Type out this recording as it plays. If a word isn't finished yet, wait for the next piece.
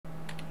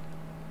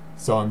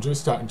So I'm just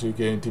starting to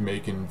get into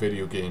making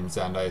video games,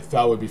 and I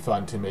thought it would be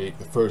fun to make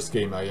the first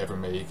game I ever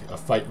make, a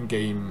fighting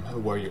game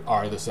where you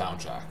are the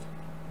soundtrack.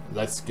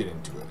 Let's get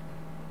into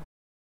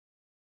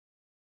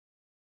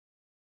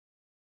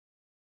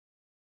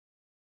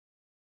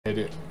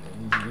it.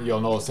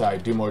 You'll notice that I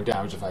do more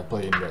damage if I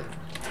play in rhythm.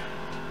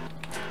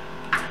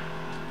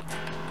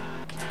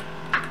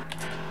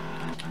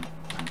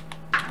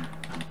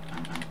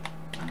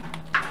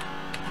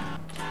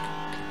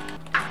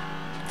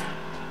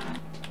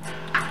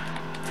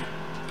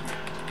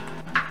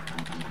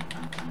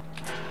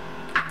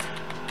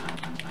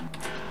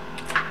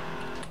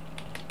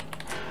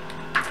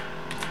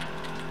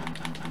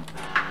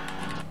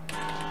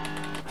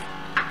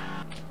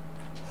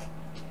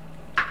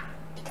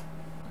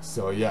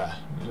 So yeah,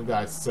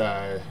 that's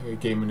a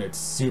game in its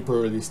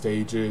super early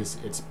stages.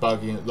 It's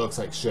buggy and it looks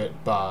like shit,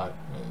 but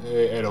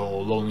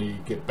it'll only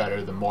get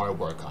better the more I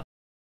work on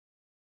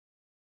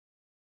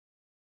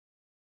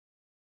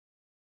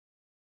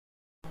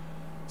it.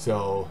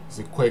 So it's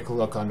a quick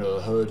look under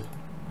the hood,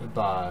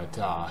 but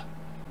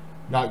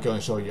not going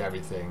to show you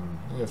everything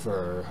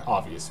for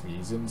obvious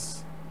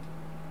reasons.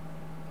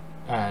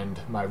 And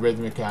my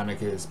rhythm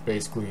mechanic is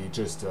basically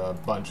just a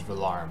bunch of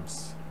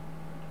alarms.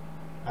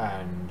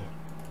 And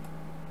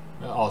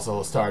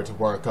also started to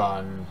work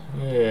on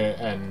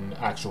an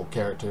actual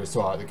character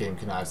so the game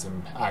can have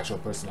some actual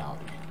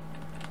personality.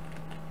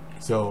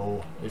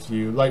 So if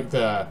you like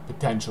the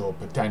potential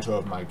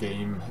of my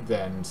game,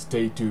 then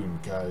stay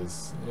tuned,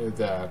 because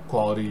the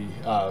quality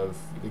of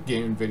the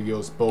game and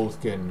videos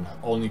both can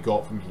only go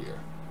up from here.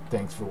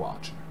 Thanks for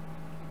watching.